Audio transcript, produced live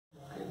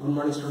Good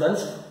morning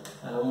students.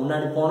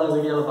 முன்னாடி போன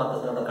வீடியோல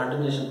பார்த்ததோட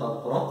கண்டினியூஷன்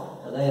பார்க்க போறோம்.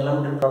 அதான்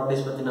எலிமெண்டரி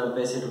ப்ராப்பர்ட்டீஸ் பத்தி நாம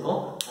பேசிட்டு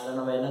இருக்கோம். அத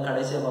நம்ம என்ன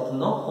கடைசியா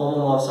பார்த்தோம்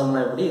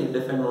ஹோமோமார்ஃபிசம்னா எப்படி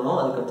டிஃபைன் பண்ணனும்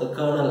அதுக்கு அடுத்து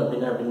கர்னல்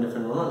அப்படினா எப்படி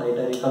டிஃபைன் பண்ணனும்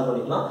லைட்டா ரீகால்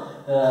பண்ணிக்கலாம்.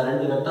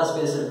 ரெண்டு வெக்டர்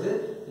ஸ்பேஸ் இருக்கு.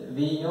 V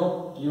யும்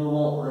U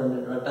யும் ரெண்டு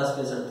vector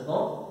space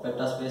எடுத்துக்கோம்.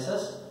 Vector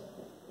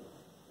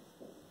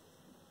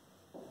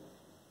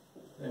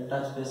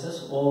spaces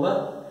over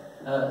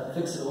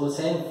fixed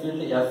same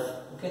field F.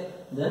 Okay,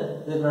 then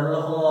the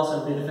gradual homomorphism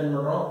we define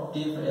பண்றோம் T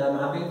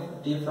mapping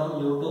T from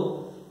U to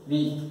V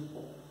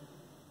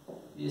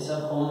is a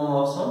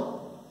homomorphism.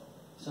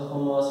 So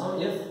homomorphism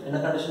if in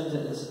a condition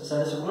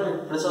satisfied it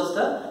preserves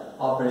the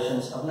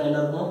operations. அப்பனா என்ன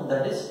இருக்கும்?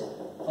 That is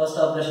first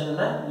operation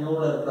என்ன U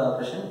ல இருக்கிற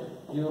operation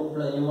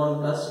U1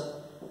 plus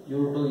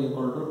U2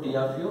 equal to T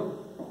of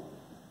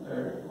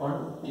U1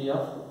 T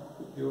of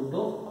U2.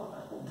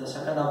 The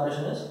second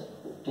operation is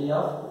T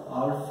of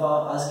alpha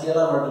as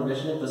scalar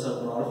multiplication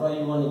preserve alpha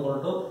U1 equal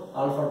to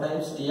alpha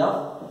times T of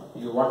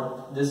U1.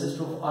 This is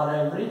true for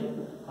every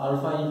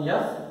alpha in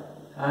F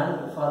and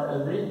for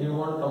every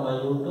U1 comma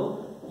U2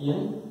 in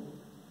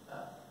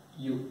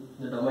U,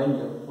 the domain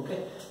U. Okay,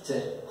 so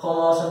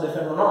homomorphism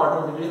define பண்ணா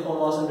automatically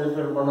homomorphism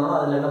define பண்ணா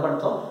அதுல என்ன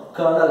பார்த்தோம்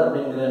kernel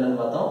அப்படிங்கறது என்னன்னு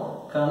பார்த்தோம்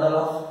kernel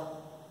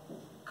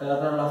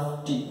of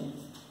T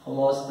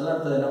homomorphismல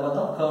அடுத்து என்ன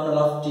பார்த்தோம் kernel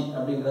of T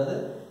அப்படிங்கறது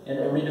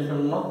எப்படி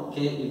டிஃபைன் பண்ணோம் k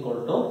equal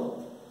to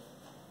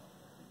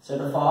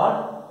set of all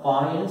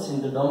points in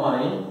the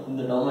domain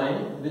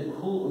with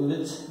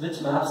which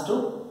maps to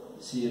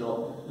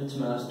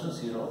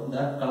 0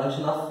 that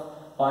collection of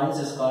points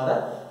is called a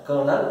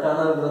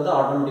kernel growth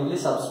automatically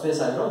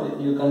subspace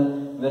you can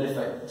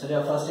verify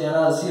சரியா first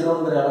ஏனா 0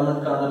 ங்கற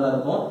element kernel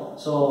இருக்கும்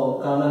so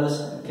kernel is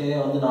k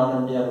வந்து நான்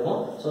empty இருக்கும்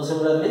so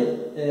similarly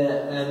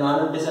non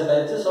empty set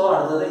ஆயிடுச்சு so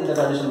அடுத்து இந்த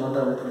condition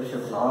மட்டும் வெரிஃபை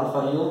பண்ணலாம்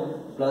alpha u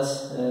plus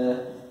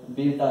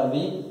beta v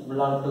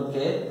belong to k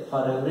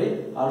for every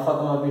alpha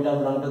comma beta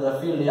belong to the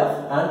field f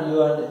and u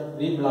and v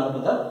belong to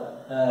the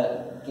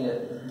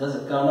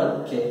kernel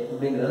k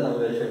அப்படிங்கறத நம்ம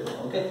verify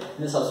பண்ணோம் okay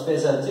இது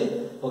subspace ஆச்சு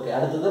okay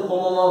அடுத்து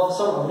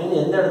homomorphism அப்படினு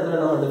எந்த இடத்துல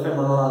நம்ம டிஃபைன்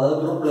பண்ணனும் அதாவது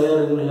குரூப்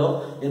லேயர்லயோ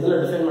எதுல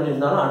டிஃபைன்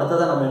பண்ணிருந்தாலும்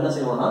அடுத்து நம்ம என்ன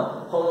செய்வோம்னா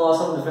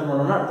ஹோமோமார்ஃபிசம் டிஃபைன்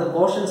பண்ணனும்னா அடுத்து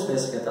கோஷன்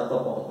ஸ்பேஸ்க்கு ஏத்த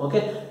போவோம்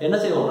ஓகே என்ன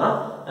செய்வோம்னா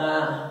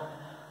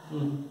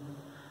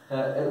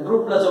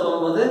குரூப்ல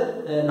சொல்லும்போது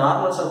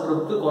நார்மல் சப்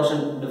குரூப்க்கு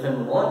கோஷன் டிஃபைன்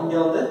பண்ணுவோம் இங்க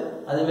வந்து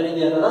அதே மாதிரி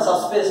இங்க என்னன்னா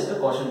சப்ஸ்பேஸ்க்கு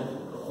கோஷன்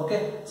டிஃபைன் பண்ணுவோம் ஓகே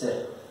சரி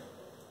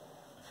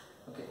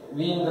ஓகே V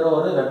ங்கற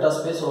ஒரு vector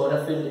space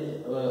over field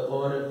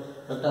over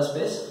vector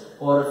space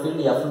over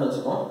field F ன்னு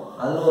வெச்சுப்போம்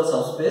அதுல ஒரு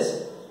சப்ஸ்பேஸ்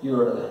U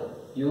எடுங்க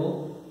U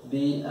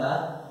be a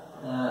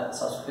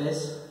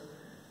subspace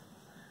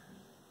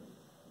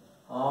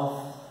of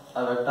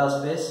a vector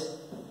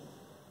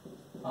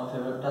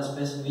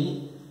space V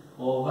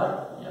over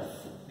F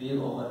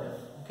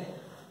okay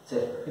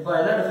சரி இப்போ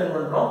என்ன டிஃபைன்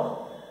பண்றோம்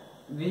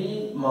V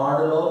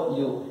modulo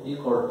U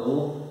equal to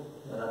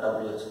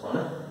W வெச்சுப்போம்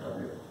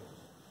W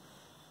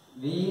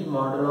V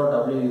modulo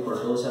W equal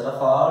to set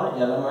of all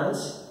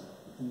elements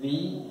V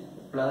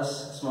plus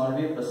small v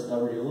plus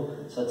W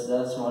such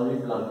that small v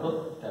belong to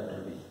capital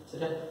V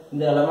சரியா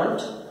இந்த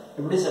element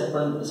இப்படி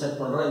set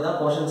பண்றோம் இதான்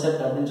கோஷன்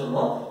set அப்படினு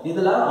சொல்றோம்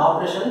இதுல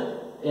operation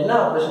என்ன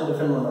operation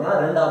define பண்றோம்னா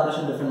ரெண்டு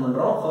ஆபரேஷன் டிஃபைன்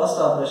பண்றோம்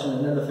ஃபர்ஸ்ட் ஆபரேஷன்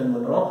என்ன டிஃபைன்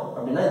பண்றோம்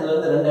அப்படினா இதுல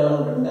இருந்து ரெண்டு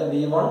எலிமெண்ட் இருக்கு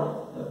V1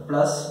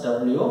 plus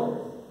W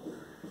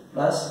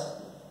plus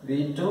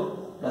V2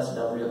 plus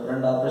W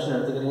ரெண்டு ஆபரேஷன்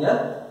எடுத்துக்கறீங்க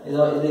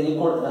இது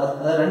ஈக்குவல்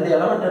அத ரெண்டு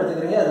எலிமெண்ட்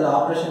எடுத்துக்கறீங்க அதுல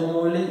ஆபரேஷன்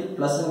யூலி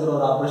பிளஸ்ங்கற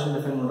ஒரு ஆபரேஷன்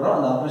டிஃபைன் பண்றோம்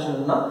அந்த ஆபரேஷன்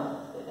என்ன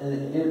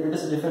it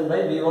is defined by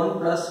V1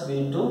 plus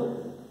V2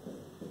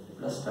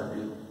 plus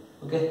W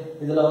okay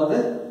இதுல வந்து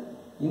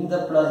இந்த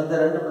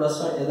ரெண்டு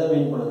பிளஸும் எதை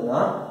மீன்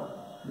பண்ணுதுன்னா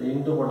இந்த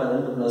இன்டு போட்ட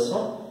ரெண்டு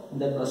பிளஸும்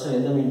இந்த பிளஸும்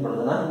எதை மீன்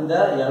பண்ணுதுன்னா இந்த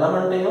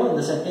எலிமெண்ட்டையும்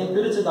இந்த செட்டையும்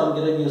பிரிச்சு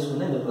காமிக்கிறதுக்கு யூஸ்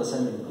பண்ண இந்த பிளஸ்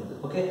மீன் பண்ணுது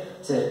ஓகே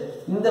சரி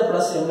இந்த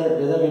பிளஸ் என்ன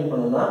எதை மீன்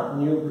பண்ணுதுன்னா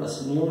new plus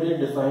newly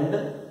defined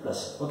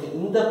plus okay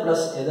இந்த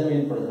பிளஸ் எதை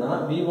மீன் பண்ணுதுன்னா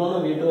V1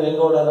 V2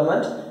 எங்கோட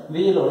எலிமெண்ட்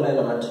V ல உள்ள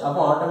எலிமெண்ட் அப்ப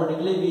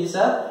automatically V is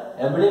a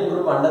abelian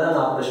group under an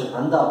operation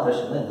அந்த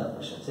ஆபரேஷன் தான் இந்த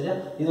ஆபரேஷன் சரியா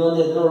இது வந்து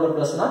எதுல உள்ள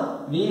பிளஸ்னா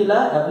V ல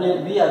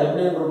abelian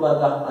group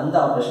இருக்கா அந்த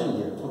ஆபரேஷன்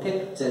இங்க இருக்கு ஓகே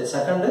சரி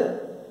செகண்ட்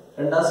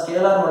ரெண்டா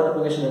ஸ்கேலார்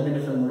மல்டிப்ளிகேஷன் எப்படி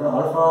டிஃபைன் பண்றோம்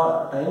alpha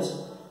times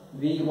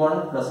V1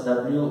 plus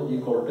W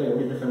equal to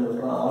எப்படி டிஃபைன்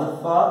பண்றோம்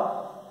alpha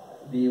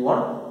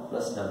V1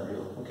 plus W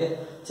okay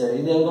சரி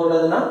இது எங்க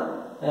உள்ளதுனா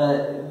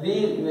V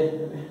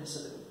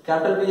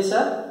capital V is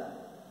a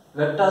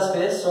vector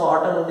space so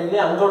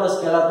automatically அங்க உள்ள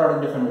ஸ்கேலார்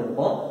ப்ராடக்ட் டிஃபைன்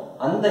பண்ணுவோம்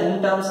and in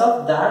terms of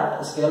that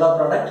scalar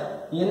product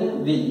in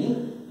V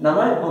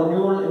நம்ம இப்போ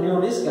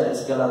newly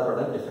scalar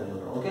product define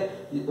பண்றோம்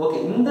ஓகே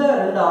இந்த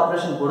ரெண்டு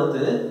ஆபரேஷன்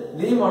பொறுத்து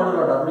V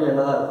modulo W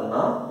என்னதா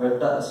இருக்கும்னா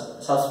வெக்டர்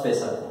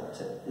சப்ஸ்பேஸா இருக்கும்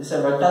சரி is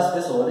a vector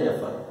space over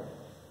F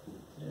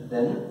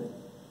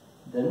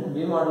then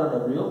V modulo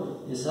W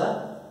is a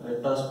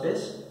vector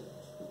space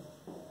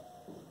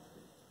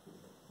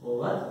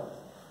over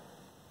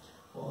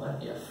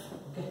F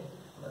okay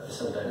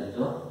result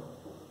ஆயிடுச்சு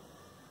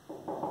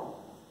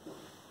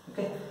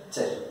okay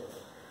சரி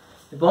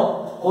இப்போ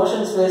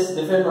quotient space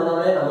define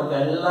பண்ணனே நமக்கு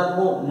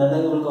எல்லாருக்கும்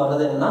நினைவுக்கு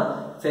வரது என்னன்னா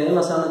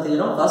famous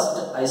theorem, first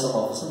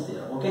isomorphism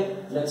theorem. Okay,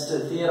 next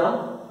theorem.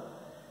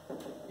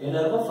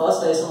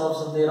 First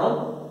isomorphism theorem.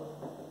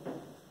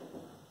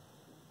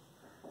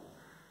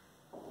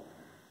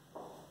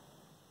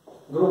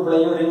 Group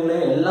laying, ring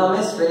laying,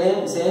 எல்லாமே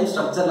same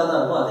structure ல தான்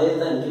இருக்கும். அதே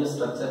தான் இங்க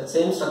structure.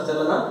 Same structure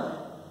ல தான்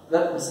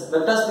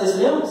vector space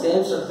லயும்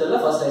same structure ல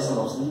first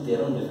isomorphism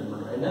theorem define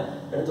பண்றோம். என்ன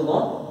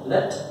எடுத்துக்கோம்?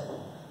 Let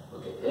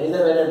okay, இந்த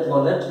வேற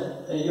எடுத்துக்கோம். Let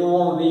u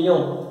v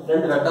யும்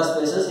ரெண்டு vector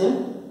spaces in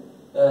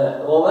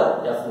over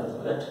f.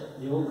 Let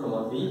u,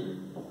 v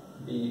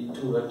be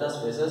two vector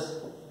spaces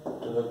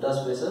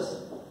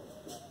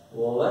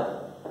over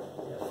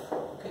f.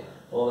 Okay,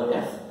 over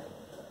f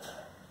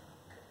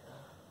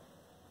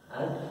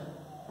and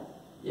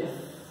f.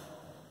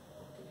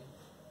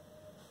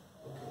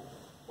 Okay,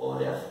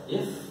 over f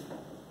if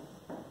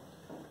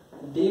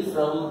d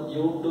from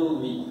u to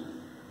v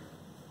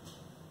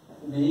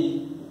be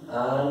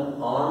an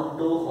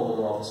onto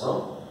homomorphism.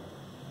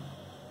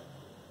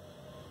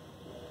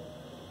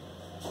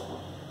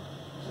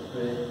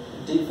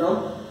 D from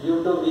u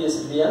to v is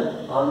be an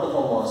onto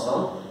homomorphism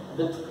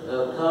with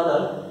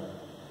kernel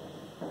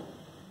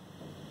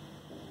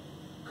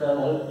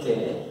k.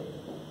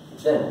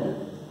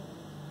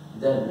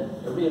 Then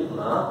எப்படி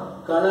இருக்கும்னா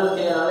kernel k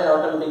நாலே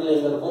automatically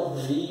எங்க இருக்கும்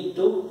v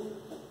to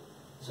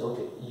so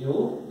okay u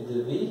இது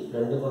v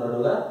ரெண்டுக்கும்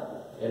நடுவுல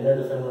என்ன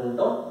define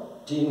பண்ணிட்டோம்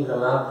tங்கிற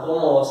மேப்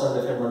ஹோமோமார்ஃபிசம்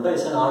டிஃபைன் பண்ணிட்டோம்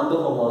is an onto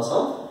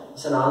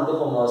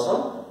homomorphism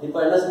இப்போ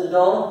என்ன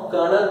செஞ்சிட்டோம்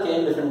kernel k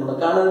டிஃபைன்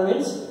பண்ணிட்டோம் kernel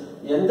means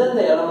எந்தெந்த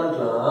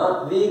எலிமெண்ட்லாம்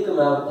v க்கு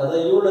மேப் அதாவது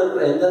u ல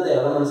இருக்கிற எந்தெந்த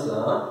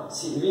எலிமெண்ட்ஸ்லாம்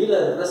v ல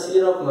இருக்கிற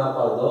 0 க்கு மேப்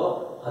ஆகுதோ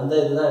அந்த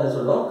இதுதான் என்ன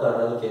சொல்றோம்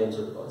kernel k ன்னு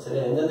சொல்றோம். சரி,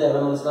 எந்தெந்த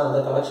எலிமெண்ட்ஸ்லாம் அந்த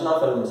கலெக்ஷன்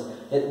ஆஃப் எலிமெண்ட்ஸ்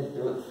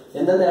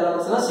எந்தெந்த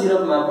எலிமெண்ட்ஸ்லாம் 0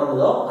 க்கு மேப்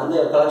பண்ணுதோ அந்த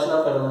கலெக்ஷன்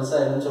ஆஃப் எலிமெண்ட்ஸ்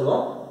தான் என்ன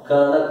சொல்றோம்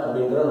kernel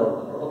அப்படிங்கறத நோட்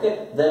பண்றோம். ஓகே,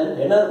 தென்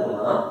என்ன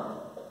இருக்கும்னா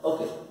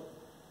ஓகே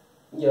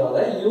இங்க வாங்க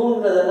u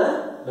ன்றது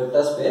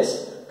வெக்டர் ஸ்பேஸ்,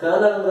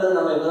 kernelன்றது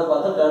நம்ம இப்பதான்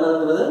பார்த்தோம்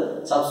kernelன்றது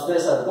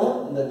சப்ஸ்பேஸா இருக்கும்.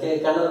 இந்த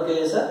kernel k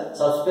is a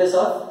subspace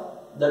of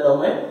the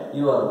domain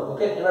u are.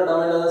 Okay, என்ன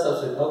domain தான்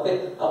subspace. Okay,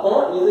 அப்போ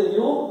இது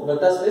u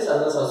வெக்டர் ஸ்பேஸ்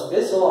அது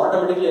subspace. So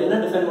automatically என்ன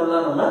டிஃபைன்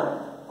பண்ணலாம் நம்ம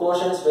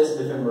quotient space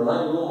டிஃபைன்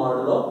பண்ணலாம். u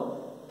modulo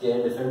k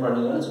டிஃபைன்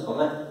பண்ணீங்கன்னு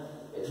வெச்சுக்கோங்க.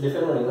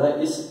 டிஃபைன் பண்ணீங்கன்னா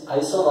is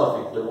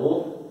isomorphic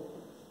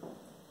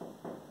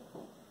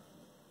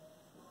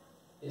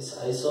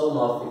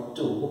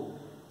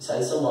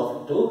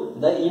to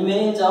the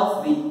image of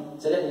v.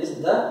 சரி, is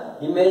the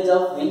image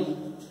of v,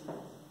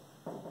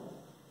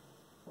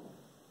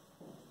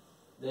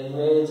 the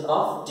image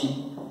of t.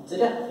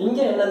 சரியா, இங்க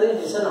என்னது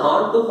is an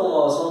onto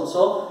homomorphism.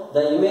 So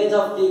the image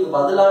of t க்கு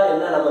பதிலா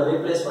என்ன நம்ம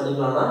ரீப்ளேஸ்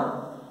பண்ணிக்கலாம்னா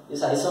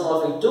is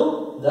isomorphic to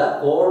the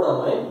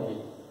codomain v.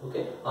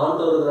 Okay,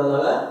 onto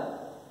இருக்கறனால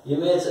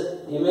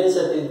image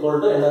set equal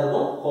to என்ன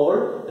இருக்கும் whole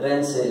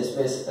range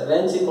space,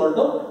 range equal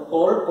to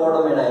whole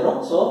codomain ஆயிரும்.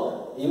 So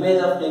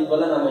image of t க்கு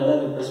பதிலா நம்ம என்ன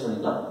ரீப்ளேஸ்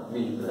பண்ணிக்கலாம் v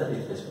க்கு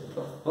ரீப்ளேஸ்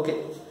பண்ணிக்கலாம். ஓகே,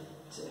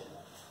 சரி.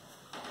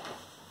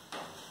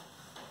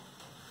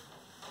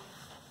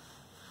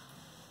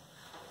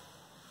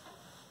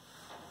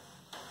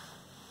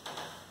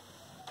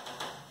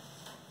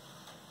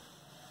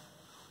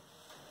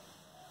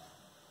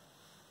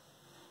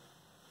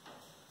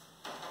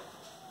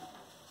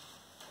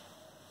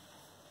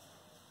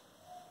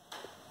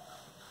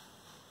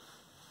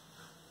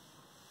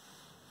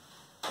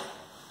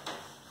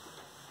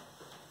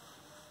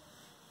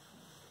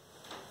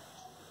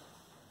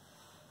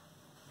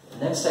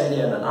 Next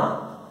idea என்னன்னா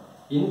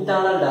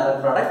internal direct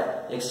product,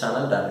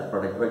 external direct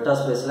product. Vector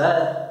spaceல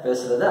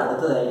பேசுறது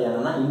அடுத்த ஐடியா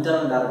என்னன்னா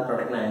internal direct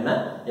productனா என்ன,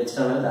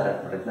 external direct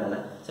productனா என்ன.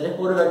 சரி,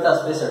 ஒரு vector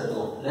space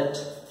எடுத்துவோம். Let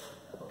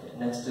okay,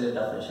 next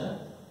definition.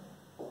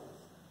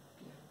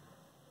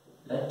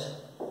 Let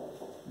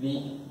V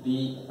be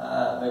a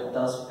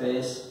vector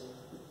space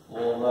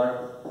over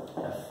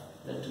F.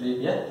 Let V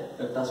be a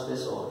vector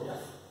space over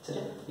F.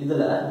 சரி,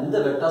 இதுல இந்த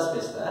vector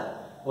spaceல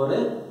ஒரு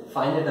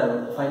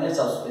finite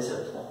subspace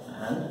எடுத்துவோம்.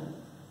 And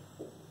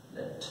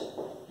let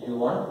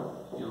u1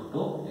 u2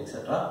 etc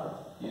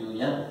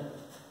un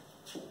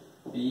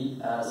be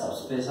a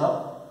subspace of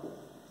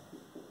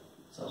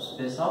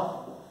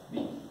v.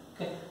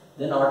 Okay,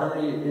 then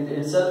automatically it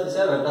itself is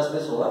a vector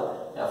space over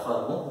f.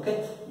 Okay,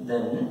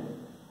 then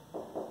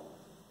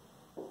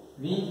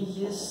v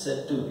is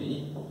said to be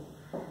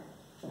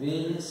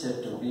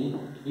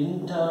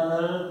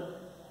internal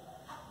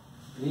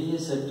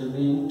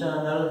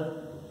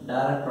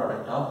direct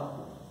product of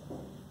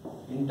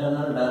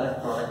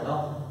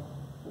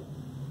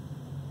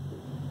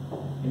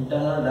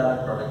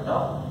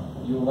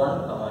u1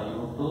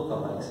 u2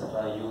 etc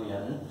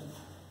un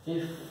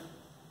if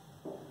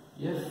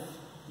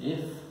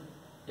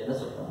என்ன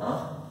சொல்றோம்னா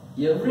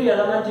every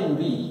element in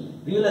v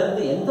ல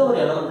இருந்து எந்த ஒரு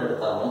element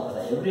எடுத்தாலும்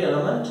every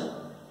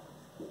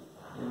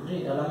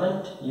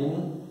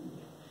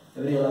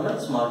element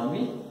small v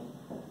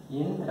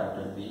in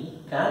capital V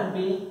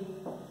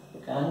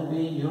can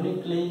be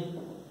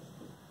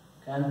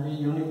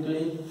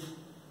uniquely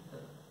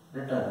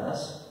written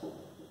as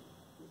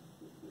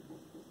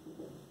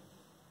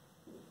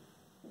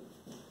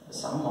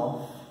sum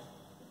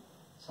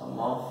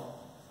of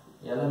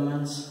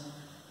elements,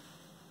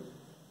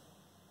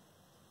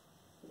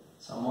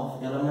 sum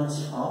of elements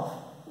of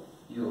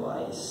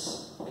ui's.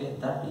 Okay,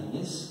 that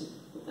is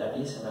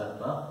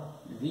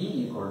v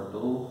equal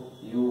to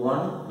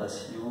u1 plus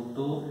u2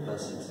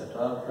 plus etc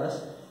plus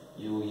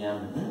un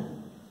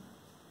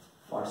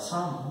for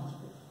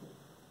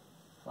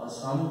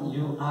some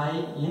ui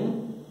in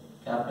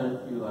capital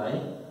ui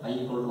I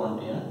equal to 1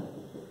 to n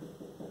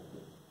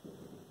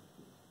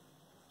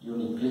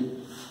uniquely.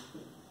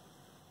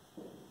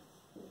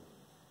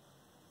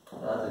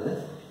 அதாவது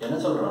என்ன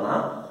சொல்றோம்னா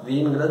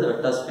vங்கிறது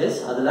vector space,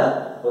 அதுல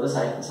ஒரு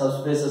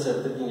subspaces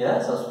எடுத்துக்கீங்க.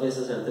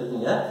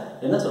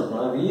 என்ன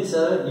சொல்றோம்னா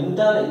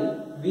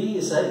v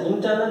is a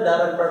internal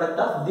direct product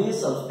of these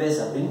subspace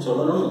அப்படின்னு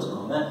சொல்லணும்னு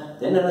வச்சுக்கோங்க.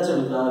 தென் என்ன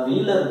சொல்லிக்கலாம், v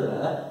ல இருக்கிற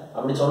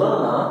அப்படி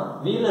சொல்லணும்னா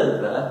v ல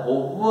இருக்கிற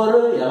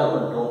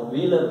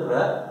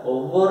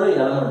ஒவ்வொரு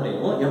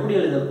எலிமெண்ட்டையும் எப்படி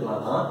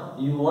எழுதிக்கலாம்னா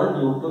u1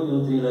 u2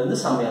 u3 ல இருந்து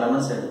சம்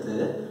எலிமெண்ட்ஸ் எடுத்து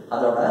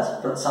அதோட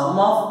sum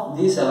of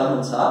these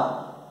elements are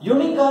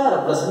யூனிக்கா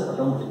represent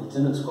பண்ண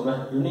முடிஞ்சுன்னு வச்சுக்கோங்க.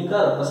 யூனிக்கா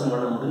ரெப்ரசன்ட்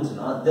பண்ண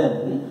முடிஞ்சுன்னா then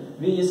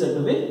v is said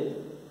to be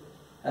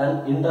an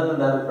internal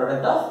direct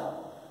product of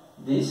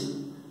these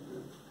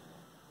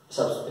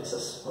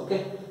subspaces. Okay,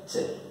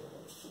 சரி.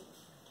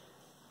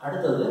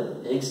 அடுத்தது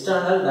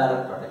external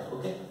direct product.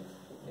 Okay,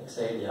 next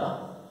idea,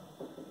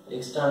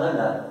 external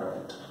direct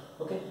product.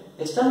 Okay,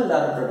 external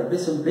direct product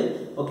is simply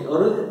okay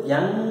ஒரு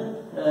n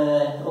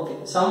okay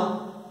some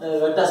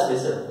vector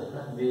space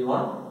எடுத்துக்கோங்க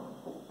v1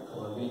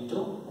 v2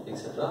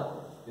 etc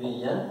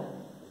vn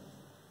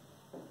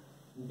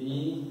b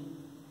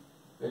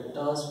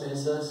vector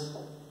spaces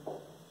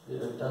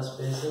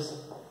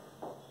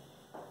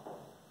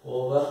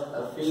over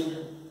a field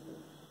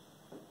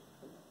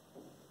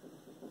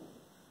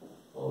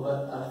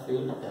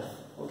f.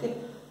 Okay,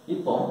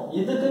 இப்போ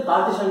இதுக்கு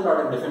Cartesian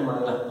product define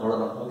பண்ணுங்க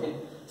அவ்வளவுதான். Okay,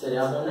 சரி.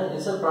 அப்ப என்ன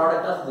is a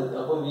product of the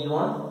அப்போ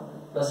v1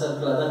 plus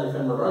சர்க்கிள் அத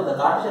டிஃபைன் பண்றோம். இந்த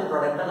கார்ட்டீசியன்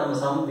ப்ராடக்ட்ட நம்ம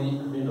sum v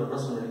அப்படினு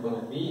ரெப்ரசன்ட்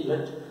பண்ணிக்கோங்க. v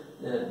let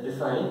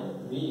define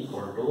v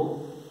equal to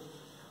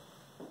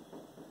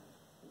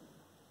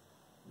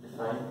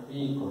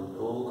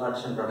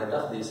Cartesian product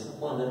of these.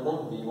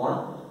 v1,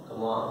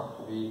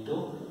 v2,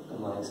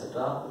 etc.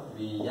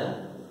 vn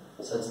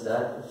such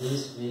that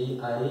these vi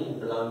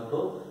belong to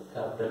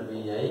capital Vi,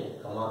 I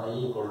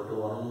equal to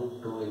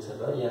 1, 2, etc.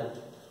 n.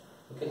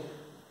 Okay.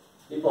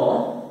 இப்போ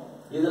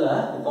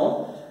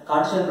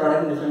Cartesian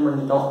product define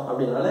பண்ணிட்டோம்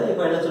அப்படினால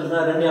இப்போ என்ன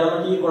சொல்றேன், ரெண்டு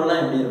element ஈக்குவல்னா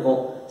எப்படி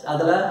இருக்கும்,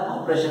 அதுல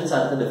operations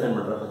அடுத்து டிஃபைன்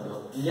பண்றோம்.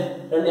 பாத்தீங்களா, இல்ல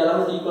ரெண்டு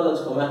எலிமெண்ட் ஈக்குவல்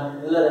வச்சுக்கோங்க.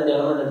 இதுல ரெண்டு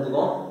எலிமெண்ட்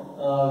எடுத்துக்கோ,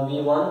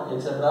 v1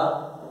 etc.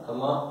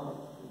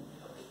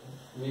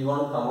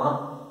 v1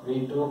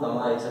 v2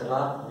 etc.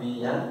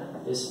 vn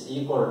is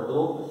equal to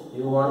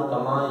u1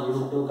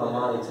 u2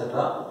 etc.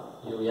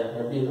 un.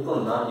 எப்படி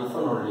இருக்கும்னா if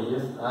and only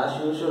if as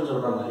usual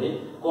சொல்ற மாதிரி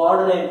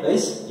coordinate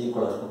wise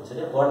equal இருக்கும்.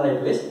 சரியா,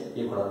 coordinate wise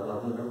equal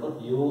இருக்கும்.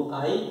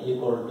 ui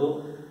equal to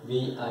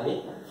vi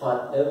for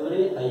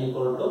every I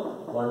equal to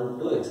 1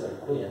 to etc.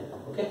 to n.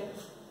 Okay,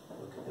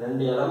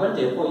 ரெண்டு element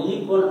எப்போ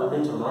equal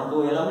அப்படினு சொன்னா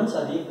two elements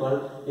are equal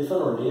if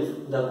and only if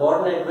the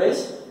coordinate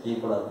wise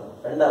equal இருக்கும்.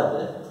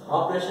 ரெண்டாவது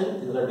operation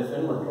இதுல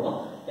define பண்றோம்.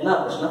 என்ன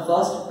operation,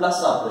 first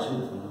plus operation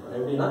define பண்றோம்.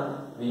 எப்படினா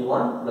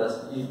v1 plus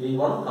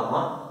v1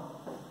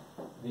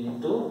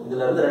 v2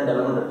 இதுல இருந்து ரெண்டு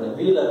எலிமெண்ட் எடுத்துக்கோங்க.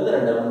 v ல இருந்து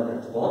ரெண்டு element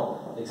எடுத்துக்கோம்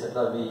etc.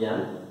 vn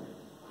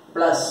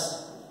plus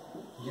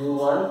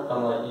u1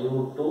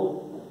 u2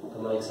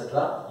 etc.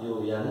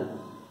 un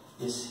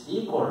is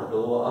equal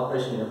to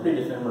operation எப்படி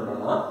டிஃபைன்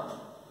பண்றோம்னா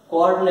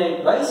coordinate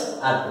wise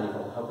ஆட்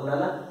பண்ணிக்கோங்க.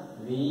 அப்படினா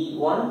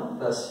v1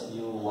 plus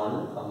u1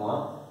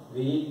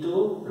 v2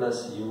 plus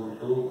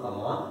u2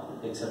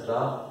 etc.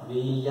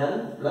 vn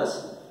plus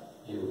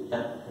un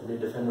இப்படி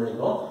டிஃபைன்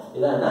பண்ணிக்கோம்.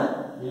 இதான் என்ன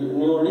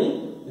நியூலி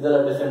இதல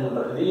டிஃபைன்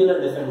பண்ற v ல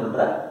டிஃபைன்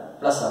பண்ற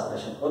பிளஸ்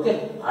ஆபரேஷன். ஓகே,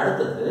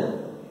 அடுத்து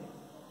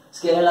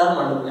ஸ்கேலார்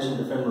மல்டிப்ளிகேஷன்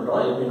டிஃபைன்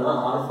பண்றோம். எப்படினா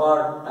alpha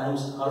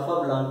times alpha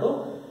belong to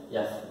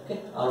f. Okay,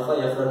 alpha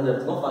f ல இருந்து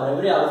எடுத்துக்கோம். for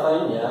every alpha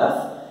in f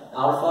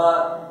alpha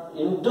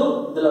into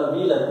இதுல v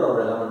ல இருக்கிற ஒரு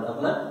எலிமெண்ட்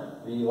அப்படினா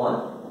v1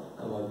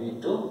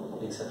 v2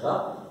 etc.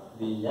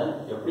 vn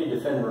எப்படி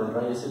டிஃபைன்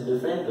பண்றோம், is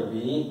defined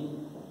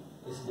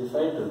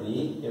to be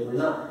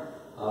எப்படினா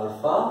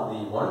alpha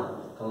v1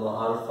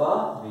 alpha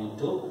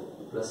v2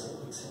 plus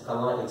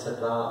etc.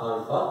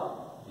 alpha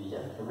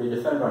vn இப்படி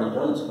டிஃபைன்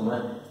பண்ணிட்டோம்னு வெச்சுக்கோங்க.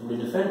 இப்படி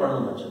டிஃபைன்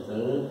பண்ணும்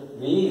பட்சத்தில்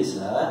v is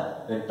a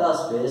vector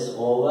space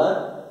over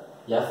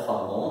f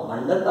ஆகும்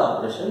under the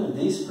operation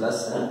these plus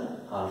and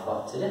alpha.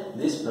 சரியா,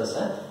 this plus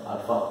and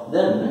alpha,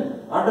 then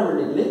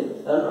automatically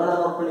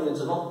note பண்ணி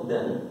வெச்சுக்கோம்.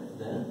 then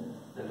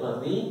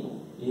v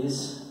is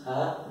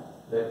a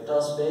vector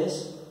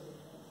space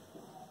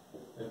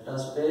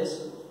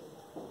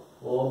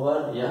over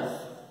f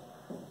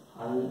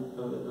and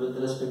with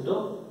respect to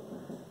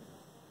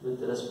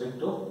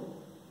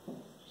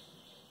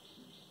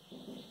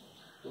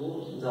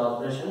the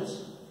operations,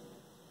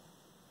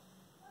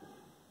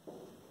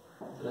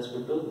 with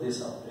respect to these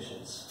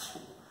operations.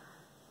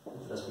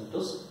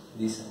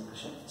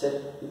 சரி,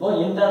 இப்போ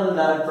internal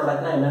direct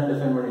ப்ராடக்ட்னா என்னன்னு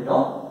define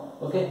பண்ணிட்டோம்.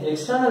 Okay,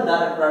 external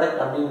direct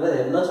product அப்படிங்கிறது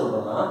என்ன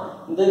சொல்றோம்னா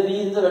இந்த v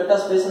இந்த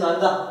வெக்டர் ஸ்பேஸ்னால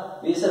தான்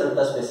V is a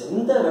vector space. In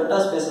the vector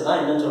space தான்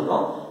என்ன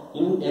சொல்றோம்?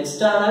 In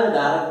external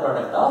direct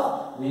product of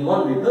V1,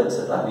 V2, etc.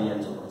 Vn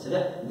சொல்றோம்.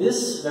 சரியா? This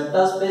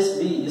vector space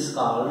V is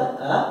called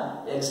a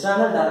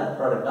external direct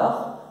product of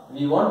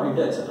V1, V2,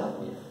 etc.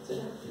 Vn.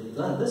 சரியா?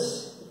 இதுதான்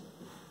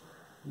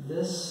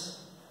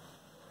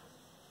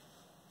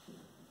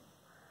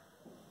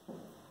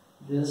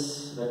this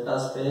vector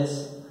space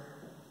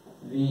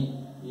V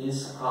is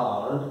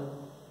called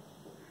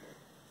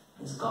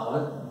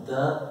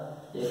the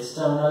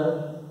external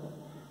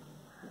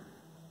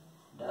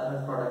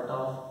direct product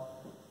of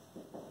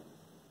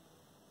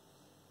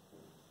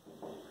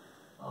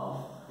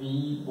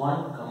V1,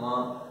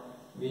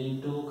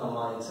 V2,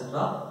 etc.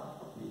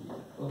 Vn.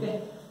 Okay,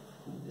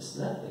 this is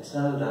the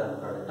external direct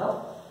product of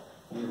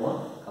V1,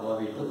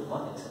 V2,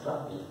 etc.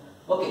 Vn.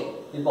 Okay,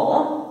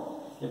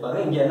 இப்போ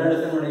இங்க என்ன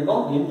define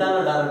பண்ணிருக்கோம்?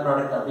 Internal direct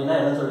product அப்படினா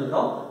என்ன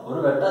சொல்லிருக்கோம்? ஒரு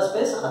vector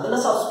space அதுல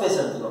subspace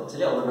எடுத்துக்கணும்.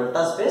 சரியா? ஒரு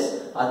வெக்டர் ஸ்பேஸ்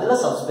அதுல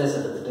சப்ஸ்பேஸ்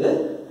எடுத்துட்டு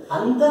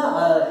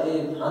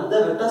அந்த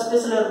வெக்டர்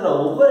ஸ்பேஸ்ல இருக்கிற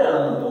ஒவ்வொரு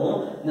எலிமெண்ட்டும்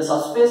இந்த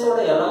சப்ஸ்பேஸோட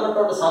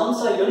எலிமெண்டோட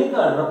சம்ஸை யூனிக்கா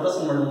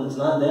ரெப்ரசன்ட்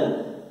பண்ணனும்னா தென்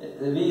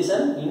V is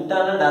an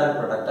internal direct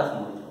product of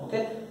M.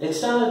 Okay,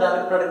 external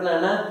direct product na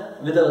enna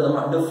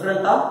விதவிதமா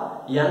டிஃபரண்டா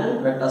n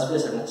வெக்டர்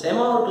ஸ்பேஸ் எடுங்க.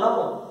 சேமா இருக்கலாம்.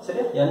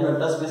 சரியா? n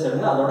வெக்டர் ஸ்பேஸ்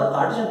எடுங்க. அதோட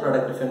கார்ட்டீசியன்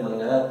ப்ராடக்ட் டிஃபைன்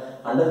பண்ணுங்க.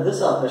 Under this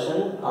operation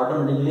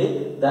automatically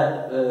that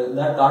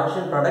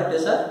Cartesian product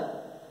is a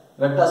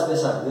vector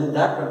space ஆகுது.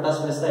 That vector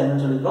space தான் என்ன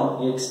சொல்லிரோம்?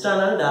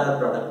 External direct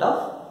product of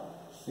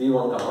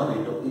V1,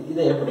 V2.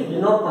 இதை எப்படி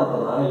டினோட்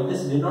பண்றோம்னா it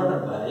is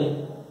denoted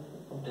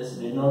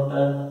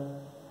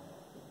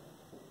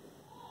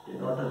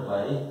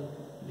by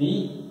V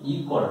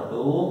equal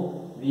to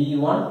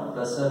V1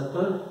 plus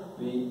circle,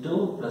 V2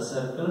 plus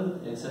circle,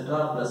 etc.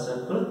 plus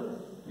circle,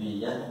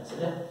 Vn.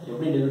 சரியா?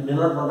 எப்படி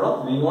denote பண்றோம்?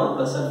 V1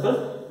 plus circle,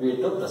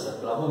 V2 plus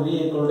circle. அப்போ V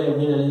equal to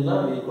எப்படி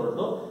எழுதிக்கலாம்? V equal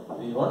to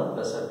V1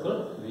 plus circle,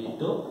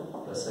 V2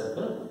 plus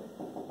circle,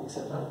 etc.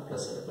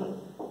 plus circle,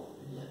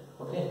 Vn.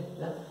 Okay?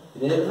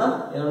 இதே தான்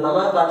நம்ம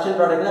Cartesian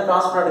ப்ராடக்ட்ல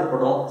cross product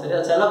போடுவோம். சரியா?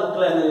 சில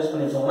புக்ல என்ன யூஸ்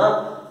பண்ணிருக்கோம்னா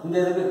இந்த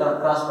இதுக்கு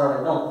கிராஸ்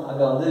ப்ராடக்ட்டும்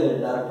அங்க வந்து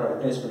டைரக்ட்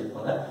ப்ராடக்ட் யூஸ்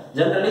பண்ணிருப்பாங்க.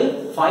 ஜெனரலி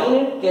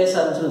ஃபைனைட் கேஸ்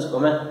இருந்துச்சுன்னு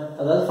வெச்சுக்கோமே.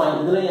 அதாவது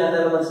இதுல n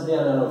எலிமெண்ட்ஸ்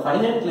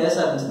ஃபைனைட் கேஸா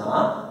இருந்துச்சுனா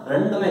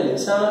ரெண்டுமே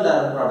எக்ஸ்டர்னல்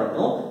டைரக்ட்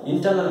ப்ராடக்ட்டும்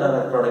இன்டர்னல்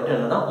டைரக்ட் ப்ராடக்ட்டும்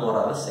என்னன்னா மோர்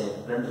ஆர் லெஸ் சேம்.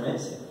 ரெண்டுமே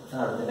சேம்.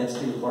 அடுத்து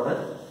நெக்ஸ்ட்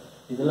இம்பார்ட்டன்ட்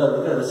இதுல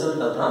இருக்கிற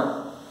ரிசல்ட் அதான்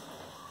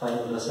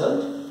final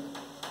result.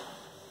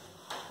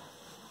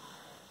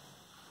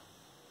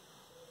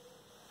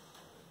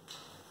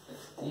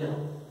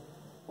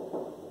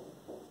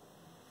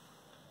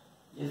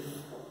 If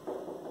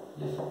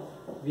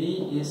V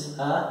is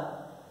the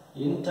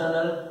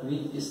internal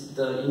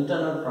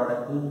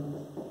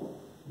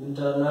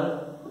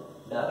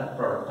direct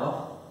product of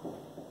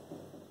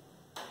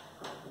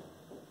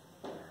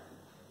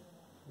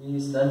V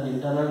is the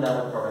internal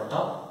direct product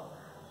of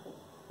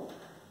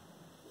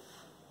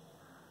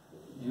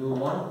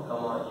U1,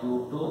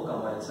 U2,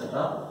 etc.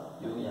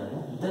 Un,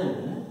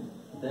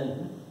 then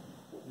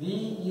V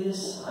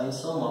is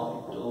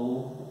isomorphic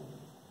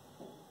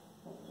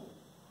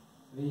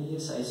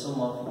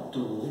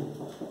to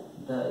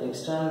the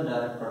external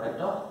direct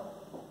product of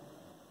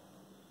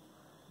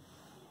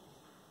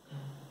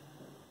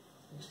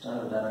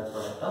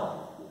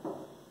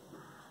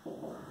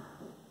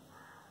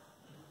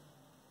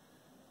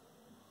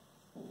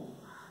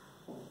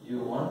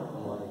U1,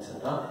 etc.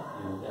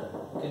 Un.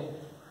 Okay,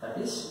 that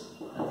is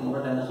nothing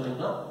but என்ன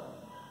சொல்லிக்கலாம்?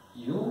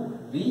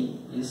 V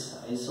is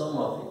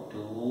isomorphic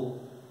to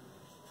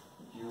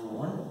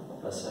U1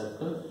 plus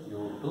circle,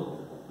 U2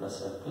 plus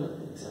circle,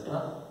 etc.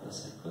 plus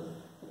circle,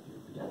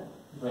 Un.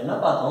 இப்போ என்ன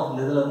பார்த்தோம்?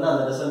 இதுல இருந்து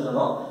அந்த result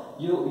சொன்னோம்.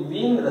 V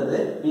ங்கிறது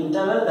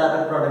internal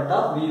direct product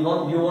of V1,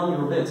 U1,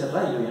 U2, etc.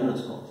 Un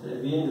வெச்சுக்கோம். சரி,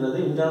 V ங்கிறது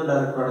internal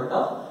direct product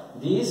of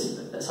these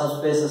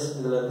subspaces.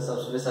 இதுல இருக்க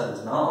சப்ஸ்பேஸ்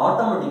இருந்துச்சுனா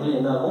ஆட்டோமேட்டிக்கலி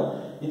என்ன ஆகும்?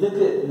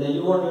 இதுக்கு இந்த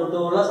U1, U2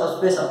 ல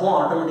சப்ஸ்பேஸ் அப்போ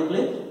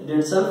automatically it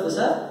itself is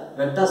a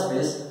vector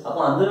space. அப்போ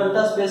அந்த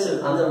vector space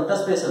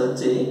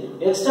வச்சு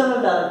external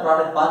direct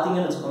product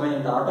பாத்தீங்கன்னு வெச்சுக்கோங்க,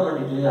 it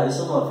automatically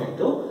isomorphic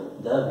to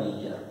the V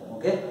இருக்கும்.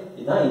 ஓகே,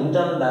 இதான்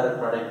internal direct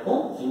product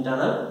க்கும்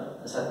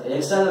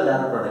external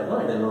direct product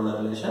க்கும் இடையில உள்ள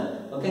ரிலேஷன்.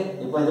 ஓகே,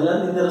 இப்போ இதுல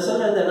இருந்து இந்த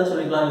ரிசல்ட் வந்து என்ன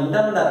சொல்லிக்கலாம்?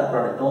 internal direct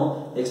product க்கும்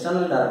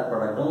external direct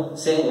product க்கும்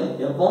சேம்.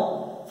 எப்போ?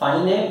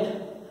 finite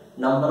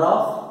number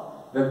of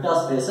vector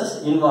spaces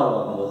involve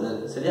ஆகும்போது.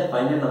 சரியா?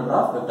 finite number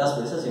of vector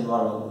spaces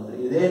involve ஆகும்போது.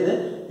 இதே இது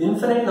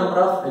infinite number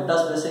of vector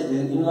spaces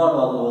involve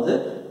ஆகும்போது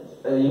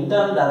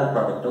internal direct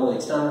product க்கும்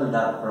external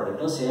direct product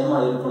க்கும் சேமா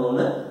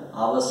இருக்கணும்னு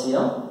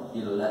அவசியம்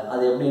இல்ல.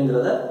 அது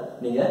எப்படிங்கறத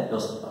நீங்க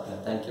யோசிச்சு பாருங்க.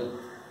 Thank you.